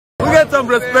We get some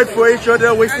respect for each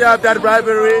other. We still have that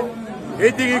rivalry.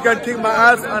 He think he can kick my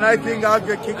ass, and I think I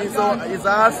can kick his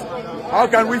ass. How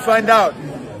can we find out?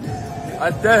 I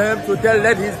tell him to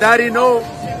let his daddy know,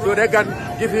 so they can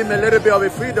give him a little bit of a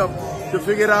freedom to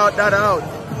figure that out.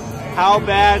 How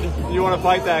bad do you want to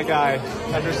fight that guy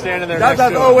after standing there That next to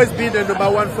him? has always been the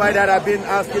 #1 fight that I've been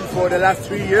asking for the last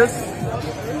 3 years.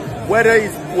 Whether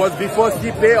it was before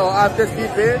Stipe or after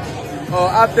Stipe or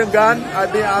after Ngannou,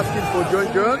 I've been asking for John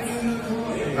Jones.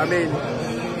 I mean,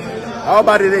 how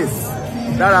about it is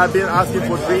that I've been asking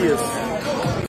for 3 years.